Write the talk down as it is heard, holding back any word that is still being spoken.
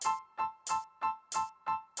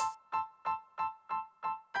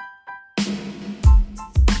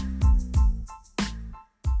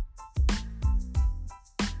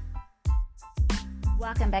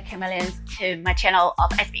welcome back Chameleons to my channel of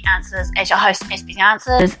SB Answers. As your host, SB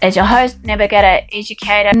Answers. As your host, navigator,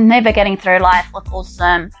 educator, navigating through life with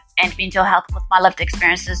autism and mental health with my lived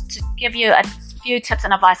experiences to give you a few tips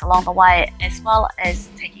and advice along the way, as well as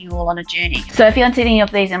taking you all on a journey. So if you're into any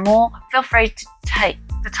of these and more, feel free to take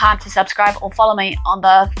the time to subscribe or follow me on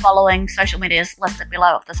the following social medias listed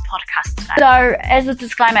below of this podcast today. So as a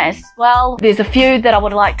disclaimer as well, there's a few that I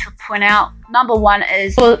would like to point out. Number one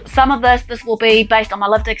is, for some of this will be based on my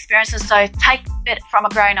lived experiences, so take it from a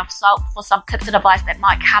grain of salt for some tips and advice that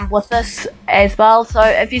might come with this as well. So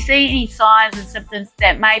if you see any signs and symptoms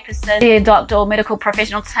that may persist, see a doctor or medical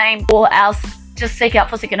professional team, or else just seek out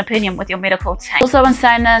for second opinion with your medical team. Also, in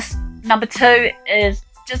saying this, number two is,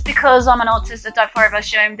 just because I'm an autistic, don't forever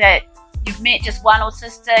assume that you've met just one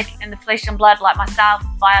autistic in the flesh and blood like myself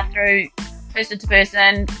via through person to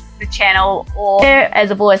person, the channel, or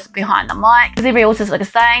as a voice behind the mic. Because every autistic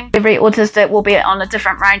is the same. Every autistic will be on a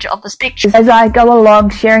different range of the spectrum. As I go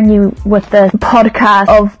along sharing you with the podcast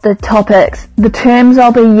of the topics, the terms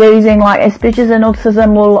I'll be using, like speeches and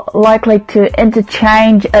autism, will likely to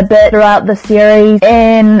interchange a bit throughout the series,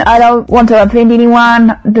 and I don't want to offend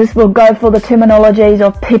anyone. This will go for the terminologies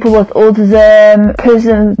of people with autism,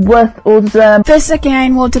 persons with autism. This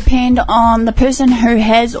again will depend on the person who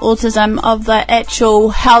has autism, of the actual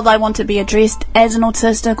how they want to be addressed as an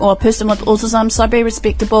autistic or a person with autism. So be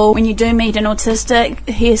respectable when you do meet an autistic,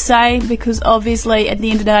 hearsay, because obviously at the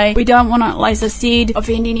end of the day we don't want to, like I said,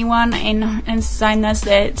 offend anyone. And in saying this,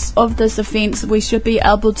 that of this offence we should be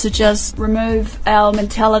able to just remove our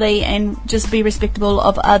mentality and just be respectable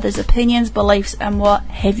of others' opinions, beliefs and what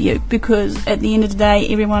have you, because at the end of the day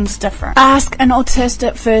everyone's different. Ask an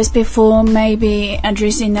autistic first before maybe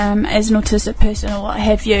addressing them as an autistic person or what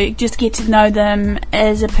have you. Just get to know them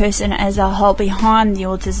as a person as a whole behind the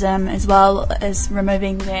autism, as well as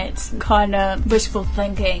removing that kind of wishful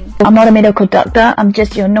thinking. I'm not a medical doctor, I'm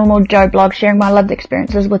just your normal Joe blog sharing my lived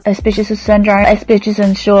experiences with Asperger's syndrome. Asperger's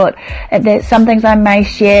in short, that some things I may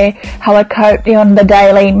share, how I cope on the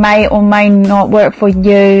daily, may or may not work for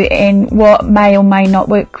you, and what may or may not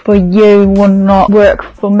work for you will not work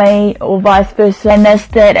for me, or vice versa. And that's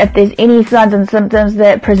that if there's any signs and symptoms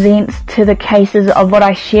that presents to the cases of what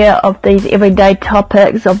I share of these everyday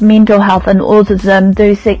topics of mental health and autism,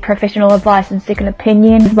 do seek professional advice and second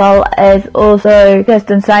opinion, as well as also just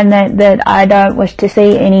in saying that I don't wish to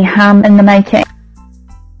see any harm in the making.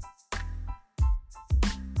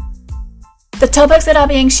 The topics that are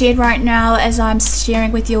being shared right now, as I'm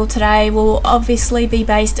sharing with you all today, will obviously be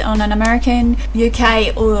based on an American,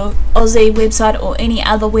 UK or Aussie website or any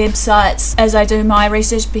other websites as I do my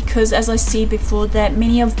research, because as I said before, that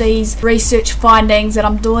many of these research findings that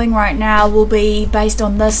I'm doing right now will be based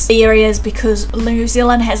on this areas, because New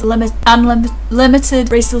Zealand has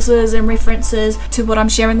limited resources and references to what I'm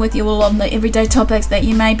sharing with you all on the everyday topics that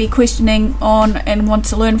you may be questioning on and want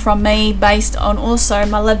to learn from me, based on also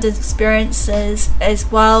my lived experiences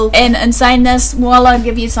as well. And in saying this, while I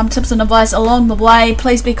give you some tips and advice along the way,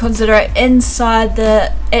 please be considerate inside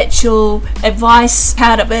the actual advice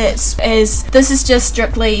part of it, as this is just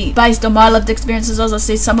strictly based on my lived experiences. As I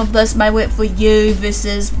said, some of this may work for you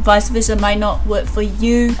versus vice versa may not work for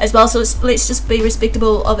you as well, so let's just be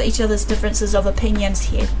respectable of each other's differences of opinions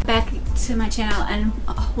here. Back to my channel and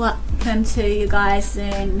welcome to you guys,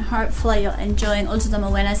 and hopefully you're enjoying Autism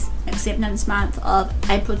Awareness Acceptance Month of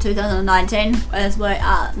April 2019, as we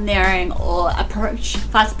are nearing or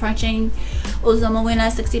fast approaching Autism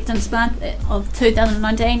Awareness Acceptance Month of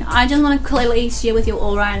 2019. I just want to clearly share with you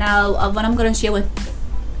all right now of what I'm going to share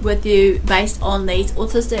with you based on these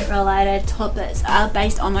autistic related topics are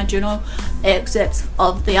based on my journal excerpts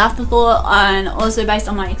of the afterthought, and also based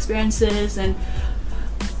on my experiences and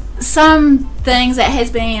some things that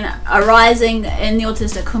has been arising in the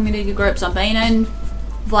autistic community groups I've been in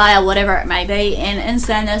via whatever it may be. And in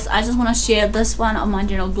saying this, I just want to share this one on my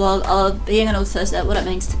general blog of being an autistic, what it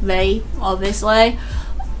means to be, obviously.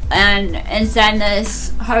 And in saying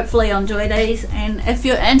this, hopefully you'll enjoy these, and if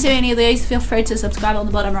you're into any of these, feel free to subscribe on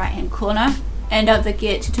the bottom right hand corner, and don't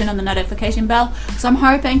forget to turn on the notification bell, so I'm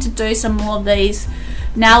hoping to do some more of these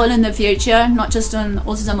now and in the future, not just on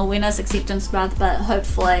Autism Awareness Acceptance Month, but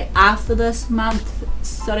hopefully after this month,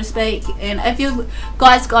 so to speak. And if you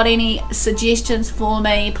guys got any suggestions for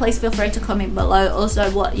me, please feel free to comment below.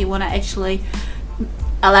 Also, what you want to actually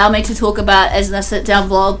allow me to talk about as in a sit down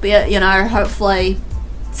vlog, be it, you know, hopefully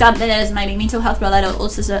something that is maybe mental health related or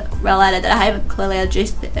autism related that I haven't clearly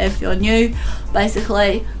addressed. If you're new,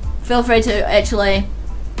 basically feel free to actually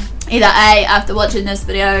either after watching this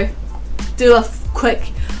video, do a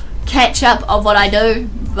quick catch up of what I do,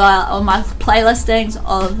 on my playlistings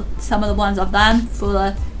of some of the ones I've done for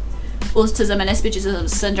the Autism and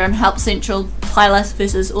Asperger's Syndrome Help Central playlist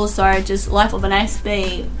versus also just Life of an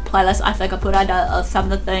SB playlist. I think I put under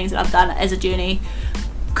some of the things that I've done as a journey,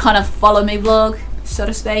 kind of follow me vlog, so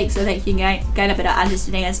to speak, so that you can gain a better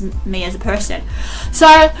understanding as me as a person.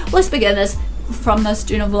 So let's begin this from this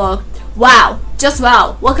journal vlog. Wow, just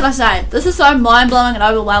wow, what can I say? This is so mind-blowing and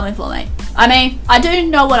overwhelming for me. I mean, I do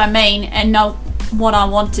know what I mean and know what I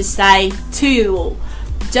want to say to you all.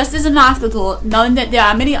 Just as an afterthought, knowing that there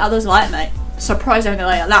are many others like me,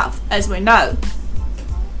 surprisingly enough, as we know.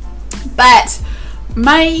 But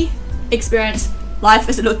my experience, life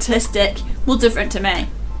as an autistic, was different to me.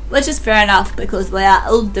 Which is fair enough, because we are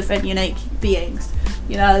all different, unique beings,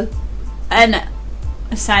 you know. And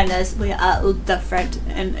saying this, we are all different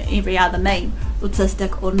in every other mean,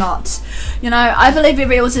 autistic or not. You know, I believe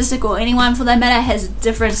every autistic, or anyone for that matter, has a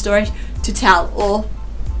different story to tell or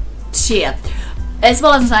share. As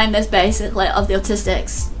well as saying this, basically, of the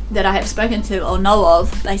autistics that I have spoken to or know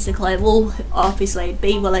of, basically, will obviously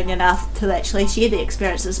be willing enough to actually share their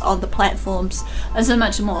experiences on the platforms and so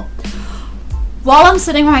much more. While I'm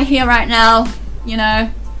sitting right here right now, you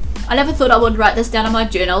know, I never thought I would write this down in my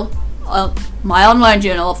journal, my online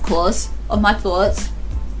journal, of course, of my thoughts.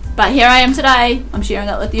 But here I am today, I'm sharing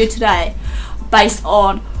it with you today, based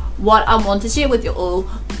on what I want to share with you all,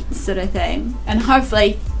 sort of thing. And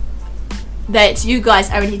hopefully that you guys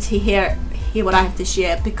are ready to hear what I have to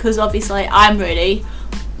share, because obviously I'm ready.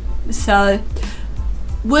 So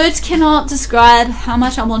words cannot describe how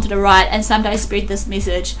much I wanted to write and someday spread this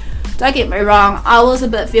message. Don't get me wrong, I was a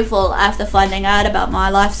bit fearful after finding out about my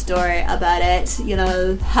life story about it, you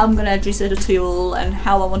know, how I'm going to address it to you all and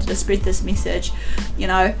how I wanted to spread this message, you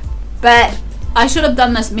know. But I should have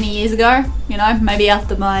done this many years ago, you know, maybe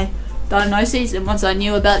after my diagnosis and once I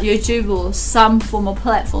knew about YouTube or some form of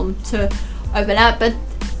platform to open up. But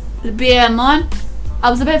bear in mind, I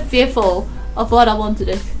was a bit fearful of what I wanted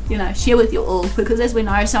to, you know, share with you all, because as we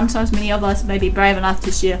know, sometimes many of us may be brave enough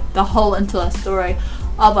to share the whole entire story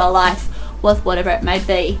of our life with whatever it may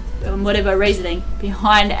be and whatever reasoning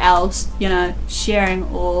behind our, you know, sharing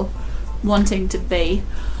or wanting to be.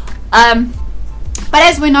 But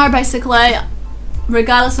as we know, basically,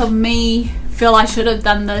 regardless of me feel I should have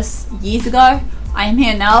done this years ago, I am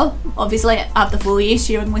here now, obviously after 4 years,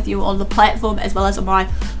 sharing with you on the platform as well as on my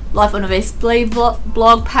Life on a Vespley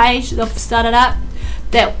blog page that I've started up,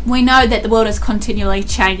 that we know that the world is continually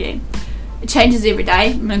changing. It changes every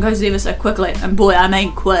day and it goes ever so quickly, and boy, I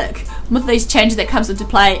mean quick. With these changes that comes into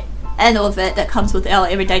play and all of it that comes with our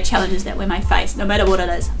everyday challenges that we may face, no matter what it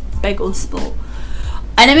is, big or small.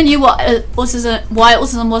 I never knew why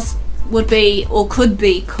autism would be or could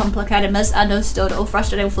be complicated, misunderstood or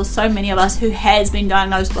frustrating for so many of us who has been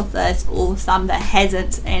diagnosed with this, or some that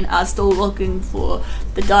hasn't and are still looking for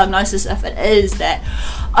the diagnosis if it is that.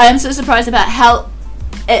 I am so surprised about how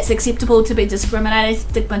it's acceptable to be discriminated,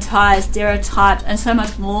 stigmatized, stereotyped and so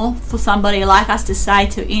much more for somebody like us to say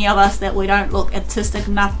to any of us that we don't look autistic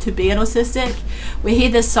enough to be an autistic. We hear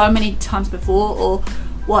this so many times before or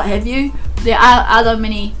what have you. There are other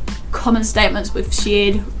many common statements we've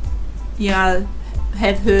shared, you know,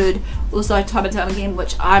 have heard also time and time again,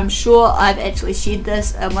 which I'm sure I've actually shared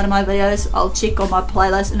this in one of my videos. I'll check on my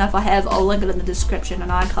playlist, and if I have, I'll link it in the description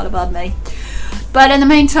and icon above me. But in the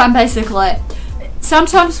meantime, basically,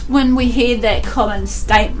 sometimes when we hear that common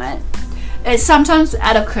statement, it's sometimes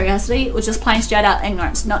out of curiosity or just plain straight out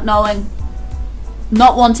ignorance, not knowing,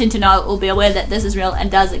 not wanting to know or be aware that this is real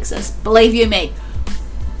and does exist. Believe you me,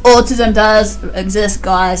 autism does exist,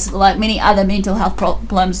 guys, like many other mental health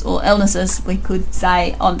problems or illnesses we could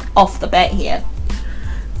say off the bat here.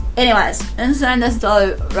 Anyways, in saying this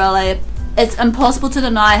though, really, it's impossible to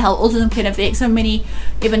deny how autism can affect so many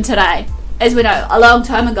even today. As we know, a long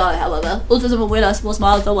time ago, however, autism awareness was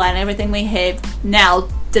miles away and everything we have now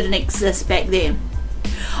didn't exist back then.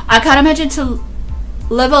 I can't imagine to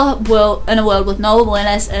live in a world with no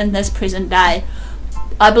awareness in this present day.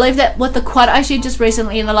 I believe that with the quote I shared just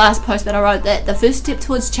recently in the last post that I wrote, that the first step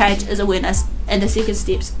towards change is awareness and the second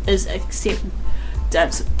step is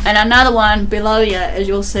acceptance. And another one below you, as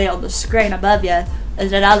you'll see on the screen above you,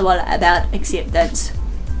 is another one about acceptance.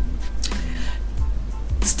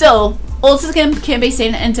 Still, autism can be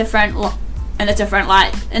seen in a different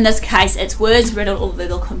light. In this case, it's words, written or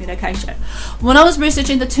verbal communication. When I was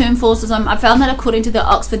researching the term for autism, I found that according to the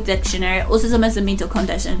Oxford Dictionary, autism is a mental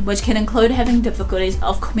condition which can include having difficulties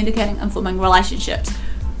of communicating and forming relationships.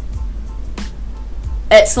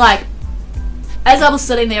 It's like, as I was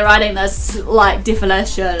sitting there writing this like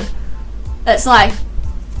definition, it's like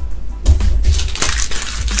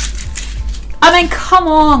I mean, come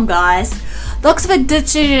on, guys. The Oxford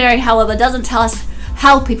Dictionary, however, doesn't tell us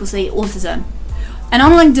how people see autism. An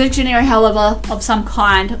online dictionary, however, of some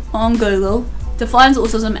kind on Google defines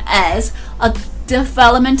autism as a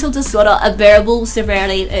developmental disorder of variable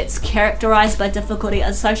severity. It's characterized by difficulty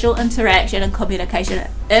in social interaction and communication,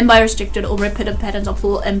 and by restricted or repetitive patterns of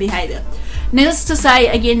thought and behavior. Needless to say,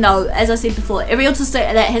 again though, as I said before, every autistic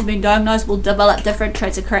that has been diagnosed will develop different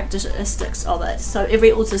traits and characteristics of it. So every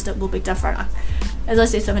autistic will be different, as I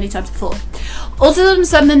said so many times before. Autism is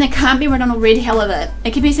something that can't be written or read, however.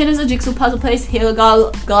 It can be seen as a jigsaw puzzle piece. Here we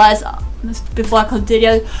go, guys, before I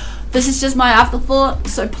continue. This is just my afterthought,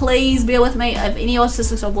 so please bear with me. If any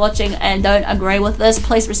autistics are watching and don't agree with this,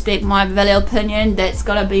 please respect my valid opinion that's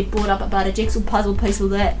going to be brought up about a jigsaw puzzle piece or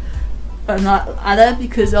that or not other,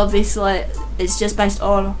 because obviously it's just based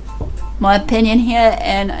on my opinion here,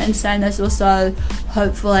 and in saying this also,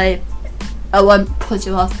 hopefully I won't put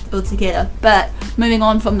you off altogether. But moving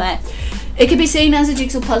on from that, it can be seen as a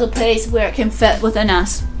jigsaw puzzle piece where it can fit within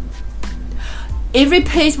us. Every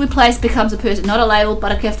piece we place becomes a person, not a label,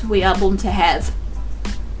 but a gift we are born to have.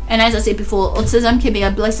 And as I said before, autism can be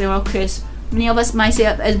a blessing or a curse. Many of us may see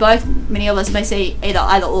it as both, many of us may see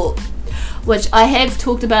either or. Which I have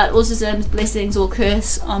talked about autism's blessings or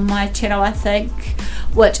curse on my channel, I think,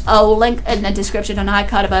 which I'll link in the description on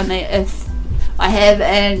iCard about me if I have,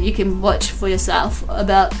 and you can watch for yourself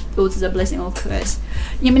about autism blessing or curse.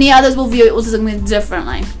 Many others will view autism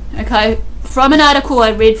differently. Okay, from an article I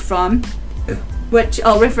read from, which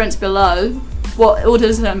I'll reference below, what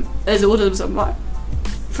autism is autism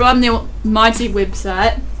from the Mighty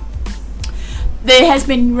website, there has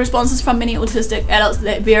been responses from many autistic adults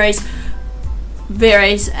that varies,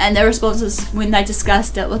 and their responses when they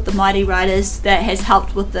discussed it with the Mighty writers that has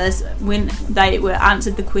helped with this, when they were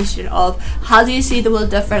answered the question of how do you see the world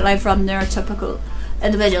differently from neurotypical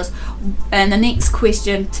individuals, and the next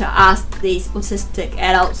question to ask these autistic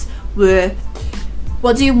adults were,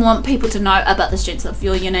 what do you want people to know about the strengths of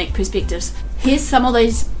your unique perspectives? Here's some of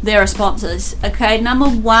their responses. Okay, number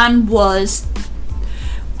one was,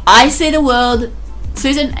 I see the world,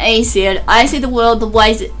 Susan E. said, I see the world the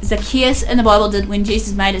way Zacchaeus in the Bible did when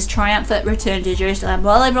Jesus made his triumphant return to Jerusalem.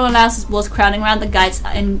 While everyone else was crowding around the gates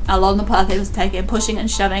and along the path he was taking, pushing and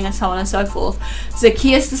shoving and so on and so forth,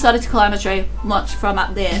 Zacchaeus decided to climb a tree, watch from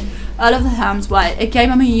up there, out of the harm's way. It gave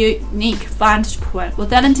him a unique vantage point.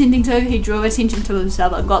 Without intending to, he drew attention to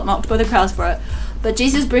himself and got mocked by the crowds for it. But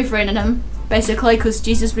Jesus befriended him, basically because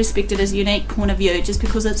Jesus respected his unique point of view. Just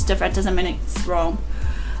because it's different doesn't mean it's wrong.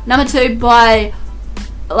 Number two, by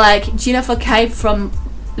Jennifer Kay from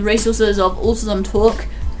the Resources of Autism Talk,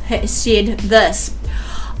 has shared this.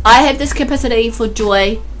 I have this capacity for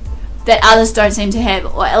joy that others don't seem to have,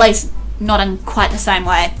 or at least not in quite the same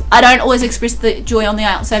way. I don't always express the joy on the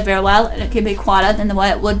outside very well, and it can be quieter than the way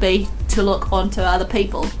it would be to look onto other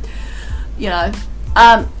people,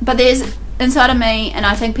 but there's inside of me, and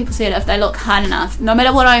I think people see it if they look hard enough. No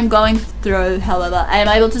matter what I'm going through, however, I am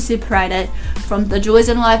able to separate it from the joys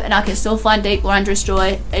in life, and I can still find deep, wondrous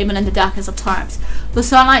joy even in the darkest of times. The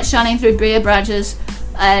sunlight shining through bare branches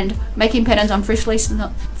and making patterns on freshly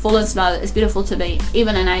fallen snow is beautiful to me,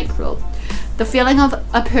 even in April. The feeling of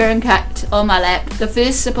a purring cat on my lap, the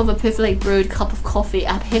first sip of a perfectly brewed cup of coffee,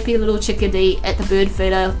 a happy little chickadee at the bird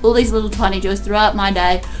feeder, all these little tiny joys throughout my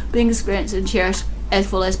day being experienced and cherished as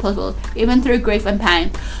full as possible, even through grief and pain.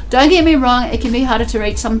 Don't get me wrong, it can be harder to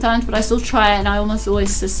reach sometimes, but I still try, and I almost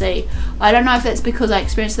always succeed. I don't know if it's because I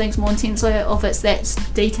experience things more intensely, or if it's that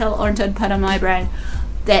detail-oriented part of my brain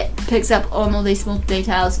that picks up on all these small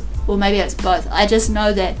details, or maybe it's both. I just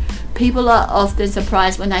know that people are often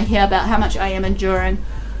surprised when they hear about how much I am enduring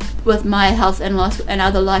with my health and loss and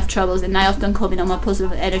other life troubles, and they often comment on my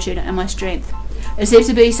positive attitude and my strength. It seems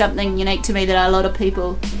to be something unique to me that a lot of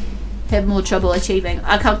people have more trouble achieving.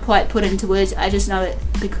 I can't quite put it into words. I just know it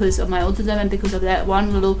because of my autism, and because of that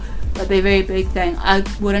one little but very big thing. I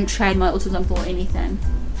wouldn't trade my autism for anything.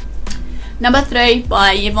 Number 3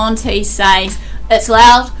 by Yvonne T says, it's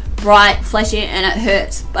loud, bright, flashy, and it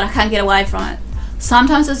hurts, but I can't get away from it.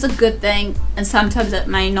 Sometimes it's a good thing, and sometimes it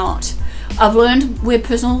may not. I've learned where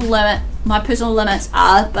my personal limits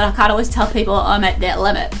are, but I can't always tell people I'm at that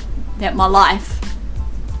limit, that my life.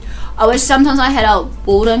 I wish sometimes I had a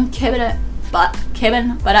Walden cabin, but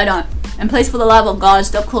I don't. And please, for the love of God,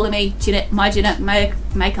 stop calling me my genetic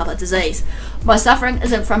makeup a disease. My suffering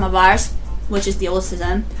isn't from a virus, which is the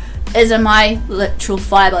autism, isn't my literal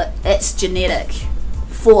fibre, it's genetic.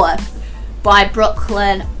 4. by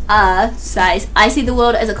Brooklyn says, I see the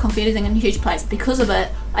world as a confusing and huge place. Because of it,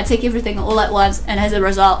 I take everything all at once, and as a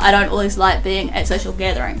result, I don't always like being at social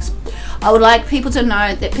gatherings. I would like people to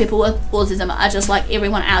know that people with autism are just like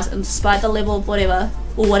everyone else, and despite the level of whatever,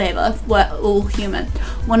 we're all human.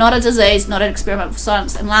 We're not a disease, not an experiment for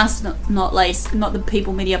science, and last not least, not the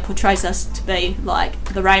people media portrays us to be,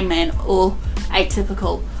 like the Rain Man or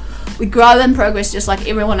atypical. We grow and progress just like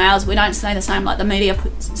everyone else. We don't stay the same like the media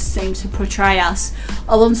seem to portray us.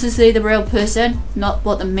 I want to see the real person, not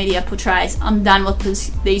what the media portrays. I'm done with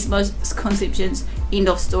these misconceptions. End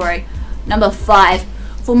of story. Number 5.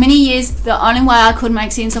 For many years, the only way I could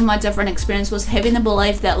make sense of my different experience was having the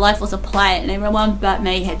belief that life was a play and everyone but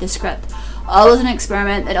me had the script. I was an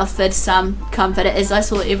experiment that offered some comfort as I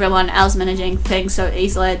saw everyone else managing things so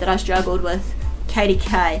easily that I struggled with. Katie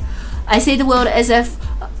K. I see the world as if...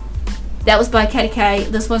 That was by Katie K.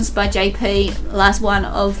 This one's by JP. Last one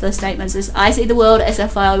of the statements is, I see the world as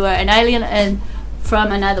if I were an alien and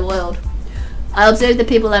from another world. I observe the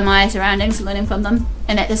people in my surroundings, learning from them,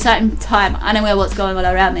 and at the same time, unaware what's going on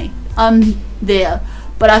around me. I'm there,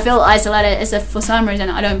 but I feel isolated as if for some reason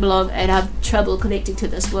I don't belong and have trouble connecting to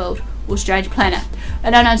this world or strange planet.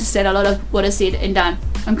 I don't understand a lot of what is said and done.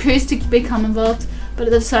 I'm curious to become involved, but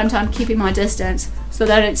at the same time keeping my distance so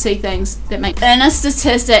that I don't see things that make... In a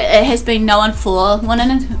statistic, it has been known for 1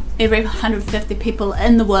 in every 150 people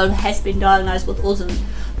in the world has been diagnosed with autism.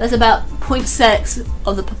 That's about 0.6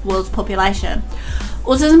 of the world's population.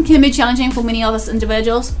 Autism can be challenging for many of us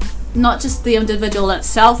individuals, not just the individual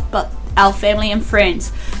itself, but our family and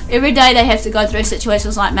friends. Every day they have to go through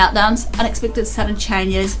situations like meltdowns, unexpected sudden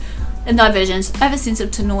changes and diversions,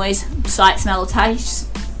 oversensitive to noise, sight, smell or taste,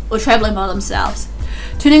 or travelling by themselves.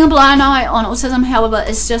 Turning a blind eye on autism, however,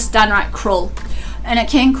 is just downright cruel, and it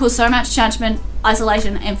can cause so much judgment,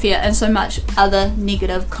 isolation and fear, and so much other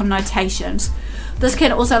negative connotations. This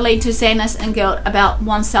can also lead to sadness and guilt about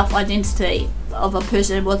one's self-identity of a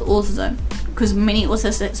person with autism, because many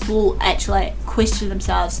autistics will actually question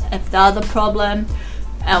themselves if they're the problem.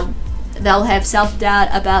 They'll have self-doubt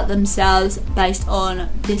about themselves based on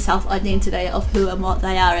their self-identity of who and what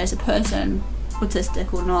they are as a person,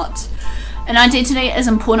 autistic or not. And identity is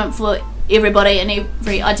important for everybody, and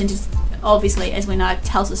every identity, obviously, as we know,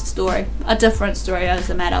 tells a story, a different story as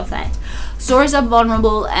a matter of fact. Stories are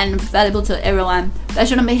vulnerable and valuable to everyone. They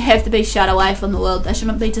shouldn't have to be shut away from the world. They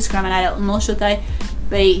shouldn't be discriminated, nor should they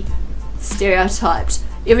be stereotyped.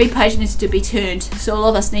 Every page needs to be turned, so all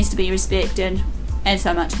of us needs to be respected, and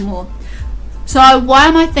so much more. So why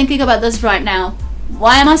am I thinking about this right now?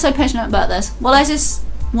 Why am I so passionate about this? Well, I just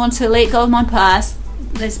want to let go of my past.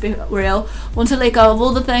 Let's be real. Want to let go of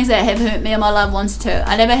all the things that have hurt me and my loved ones too.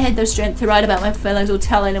 I never had the strength to write about my feelings or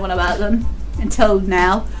tell anyone about them until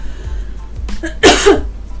now.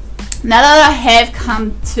 Now that I have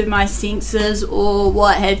come to my senses or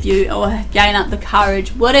what have you, or gain up the courage,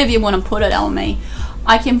 whatever you want to put it on me,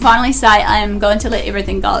 I can finally say I am going to let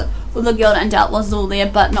everything go. All the guilt and doubt was all there,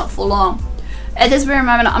 but not for long. At this very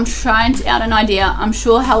moment, I'm trying out an idea. I'm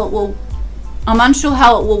unsure how it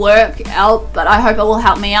will work out, but I hope it will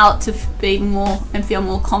help me out to be more and feel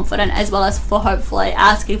more confident, as well as for hopefully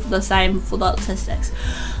asking for the same for the autistics.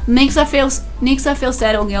 Next I feel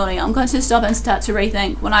sad or guilty. I'm going to stop and start to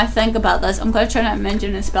rethink. When I think about this, I'm going to try to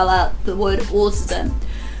imagine and spell out the word autism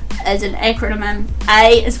as an acronym.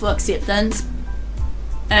 A is for acceptance,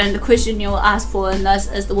 and the question you will ask for in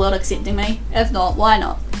this is the world accepting me? If not, why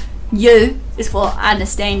not? U is for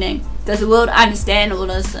understanding. Does the world understand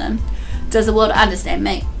autism? Does the world understand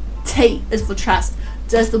me? T is for trust.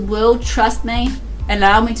 Does the world trust me?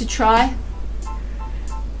 Allow me to try?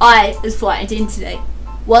 I is for identity.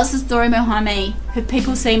 What's the story behind me? Do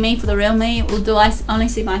people see me for the real me, or do I only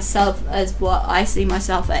see myself as what I see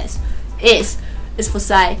myself as? S is for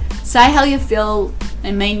say. Say how you feel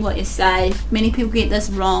and mean what you say. Many people get this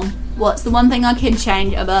wrong. What's the one thing I can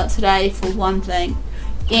change about today for one thing?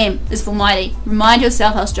 M is for mighty. Remind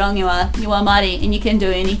yourself how strong you are. You are mighty and you can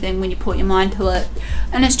do anything when you put your mind to it.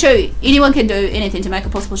 And it's true, anyone can do anything to make a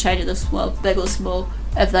possible change in this world, big or small,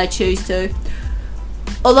 if they choose to.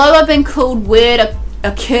 Although I've been called weird,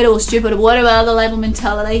 a kid or stupid or whatever other label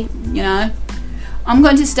mentality, you know, I'm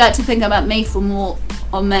going to start to think about me for more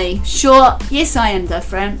of me. Sure, yes I am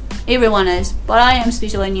different, everyone is, but I am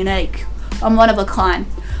special and unique. I'm one of a kind.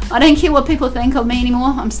 I don't care what people think of me anymore.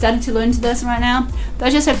 I'm starting to learn to this right now. But I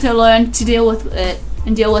just have to learn to deal with it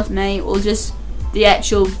and deal with me, or just the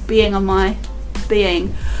actual being of my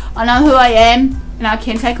being. I know who I am, and I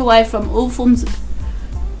can take away from all forms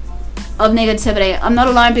of negativity. I'm not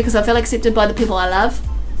alone because I feel accepted by the people I love.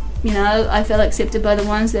 You know, I feel accepted by the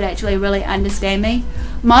ones that actually really understand me.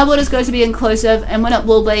 My world is going to be inclusive, and when it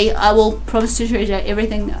will be, I will promise to treasure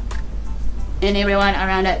everything and everyone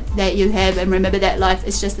around it that you have, and remember that life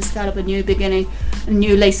is just the start of a new beginning, a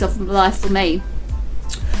new lease of life for me.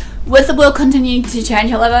 With the world continuing to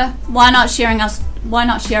change, however, why not share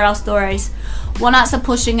our stories? Why not start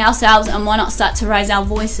pushing ourselves, and why not start to raise our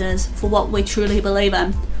voices for what we truly believe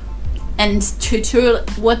in, and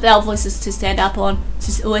with our voices to stand up on,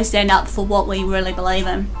 to always stand up for what we really believe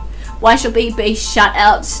in. Why should we be shut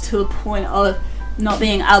out to a point of not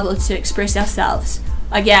being able to express ourselves?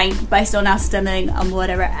 Again, based on our studying and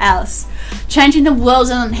whatever else. Changing the world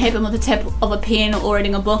doesn't happen with the tap of a pen or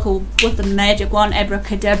reading a book or with the magic wand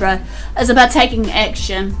abracadabra. It's about taking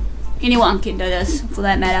action. Anyone can do this, for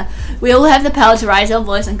that matter. We all have the power to raise our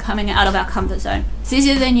voice and coming out of our comfort zone. It's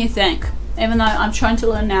easier than you think. Even though I'm trying to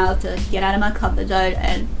learn now to get out of my comfort zone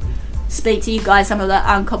and speak to you guys some of the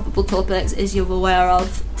uncomfortable topics as you're aware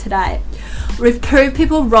of today. We've proved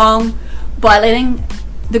people wrong by letting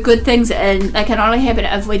the good things in. They can only happen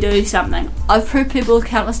if we do something. I've proved people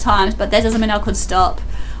countless times, but that doesn't mean I could stop.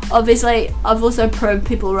 Obviously, I've also proved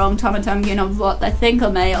people wrong time and time again of what they think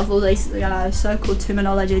of me, of all these so-called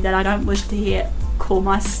terminology that I don't wish to hear call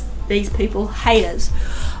these people haters.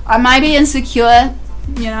 I may be insecure,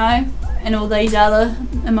 and all these other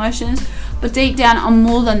emotions, but deep down I'm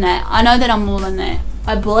more than that. I know that I'm more than that.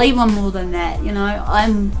 I believe I'm more than that.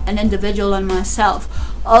 I'm an individual in myself.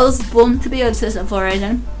 I was born to be autistic for a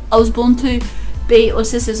reason. I was born to be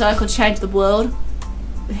autistic so I could change the world.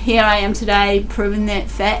 Here I am today proving that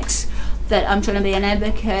facts, that I'm trying to be an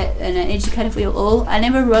advocate and an educator for you all. I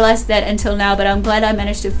never realised that until now, but I'm glad I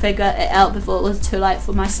managed to figure it out before it was too late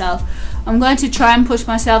for myself. I'm going to try and push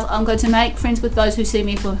myself. I'm going to make friends with those who see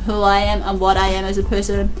me for who I am and what I am as a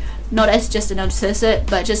person, not as just an autistic,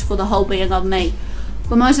 but just for the whole being of me.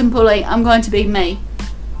 But most importantly, I'm going to be me.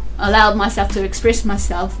 Allow myself to express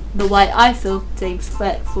myself the way I feel deems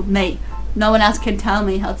fit for me. No one else can tell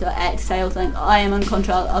me how to act, say or think. I am in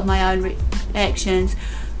control of my own reactions,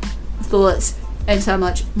 thoughts, and so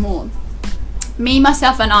much more. Me,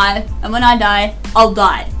 myself, and I, and when I die, I'll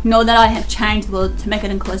die. Know that I have changed the world to make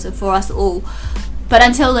it inclusive for us all. But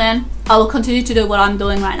until then, I will continue to do what I'm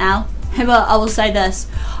doing right now. However, I will say this.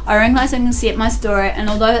 I recognize and accept my story, and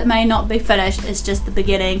although it may not be finished, it's just the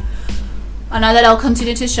beginning. I know that I'll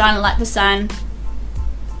continue to shine like the sun,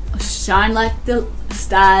 shine like the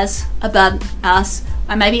stars above us.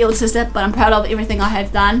 I may be autistic, but I'm proud of everything I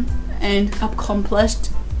have done and accomplished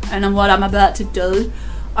and what I'm about to do.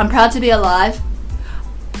 I'm proud to be alive,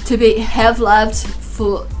 to have loved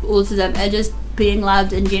for autism and just being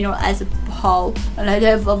loved in general as a whole. And I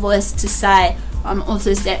have a voice to say I'm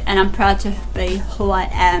autistic, and I'm proud to be who I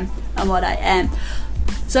am and what I am.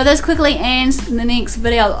 So this quickly ends the next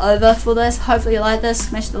video over for this. Hopefully you like this.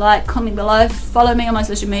 Smash the like, comment below, follow me on my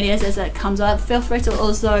social medias as it comes up. Feel free to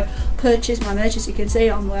also purchase my merch. As you can see,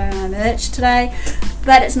 I'm wearing my merch today,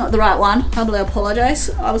 but it's not the right one. I humbly apologise.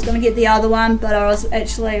 I was going to get the other one, but I was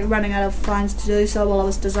actually running out of funds to do so while I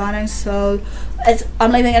was designing, so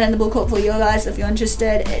I'm leaving it in the booklet for you guys if you're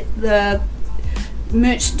interested. The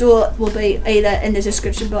merch store will be either in the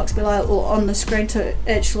description box below or on the screen to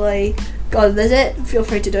actually go visit. Feel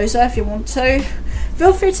free to do so if you want to.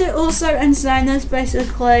 Feel free to also, in saying this,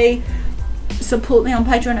 basically support me on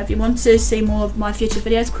Patreon if you want to see more of my future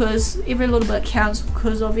videos, because every little bit counts,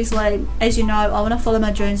 because obviously, as you know, I want to follow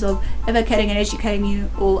my dreams of advocating and educating you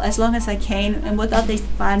all as long as I can, and without these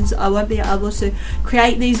funds I won't be able to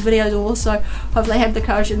create these videos. Also hopefully have the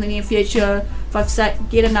courage in the near future, if I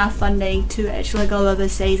get enough funding, to actually go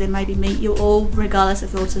overseas and maybe meet you all, regardless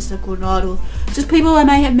if you're autistic or not, or just people I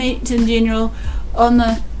may have met in general on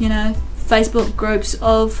the Facebook groups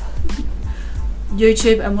of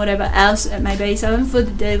YouTube and whatever else it may be. So for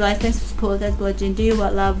the day, guys, thanks for support. That's what you do,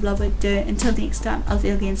 what love it do. Until next time, I'll see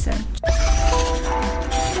you again soon.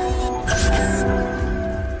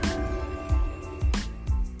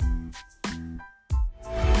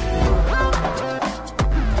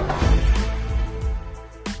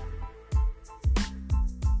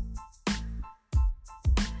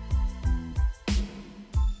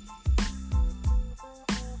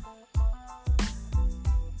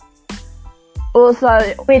 Also,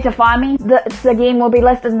 where to find me, this again will be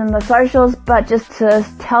listed in the socials, but just to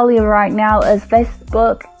tell you right now is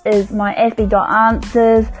Facebook is my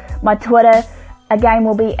Aspie.answers, my Twitter again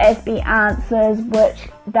will be Aspie Answers, which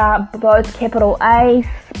are both capital A,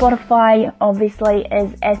 Spotify obviously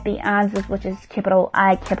is SB Answers, which is capital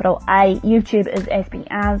A, capital A. YouTube is SB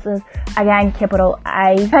Answers, again capital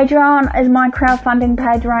A. Patreon is my crowdfunding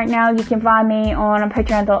page right now. You can find me on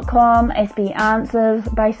patreon.com, SB Answers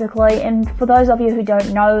basically. And for those of you who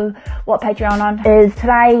don't know what Patreon is,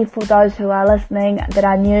 today for those who are listening that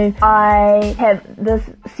are new, I have this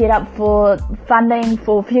set up for funding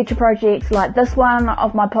for future projects like this one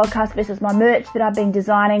of my podcast versus my merch that I've been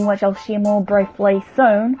designing, which I'll share more briefly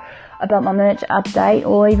soon about my merch update,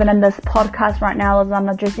 or even in this podcast right now as I'm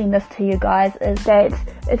addressing this to you guys, is that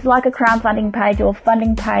it's like a crowdfunding page or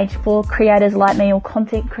funding page for creators like me, or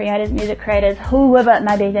content creators, music creators, whoever it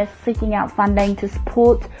may be, that's seeking out funding to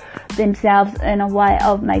support themselves in a way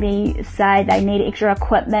of, maybe say they need extra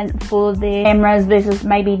equipment for their cameras versus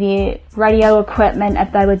maybe their radio equipment if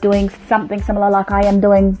they were doing something similar like I am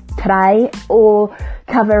doing today, or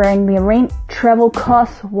covering their rent, travel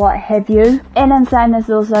costs, what have you. And in saying this,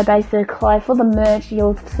 also basically for the merch,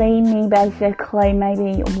 you'll see me basically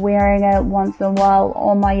maybe wearing it once in a while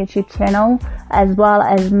on my YouTube channel, as well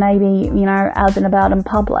as maybe, you know, out and about in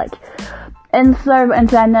public. And so in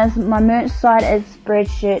saying this, my merch site is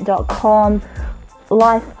spreadshirt.com,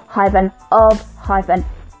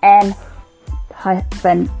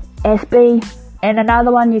 life-of-and-SB. And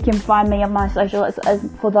another one you can find me on my social is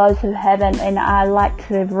for those who haven't and I like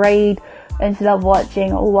to read instead of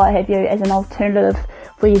watching or what have you, as an alternative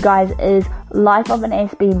for you guys, is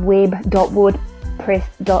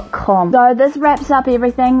lifeofansbweb.wordpress.com. So this wraps up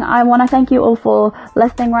everything. I want to thank you all for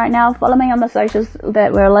listening right now. Follow me on the socials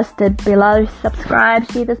that were listed below. Subscribe,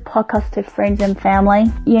 share this podcast to friends and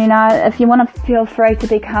family. You know, if you want to, feel free to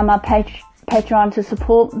become a Patreon to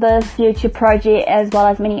support this future project, as well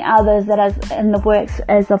as many others that is in the works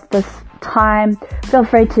as of this time. Feel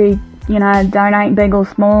free to, you know, donate big or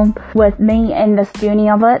small with me in this journey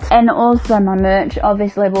of it. And also my merch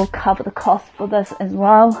obviously will cover the cost for this as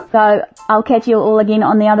well. So I'll catch you all again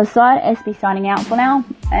on the other side. SB signing out for now,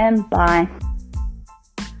 and bye.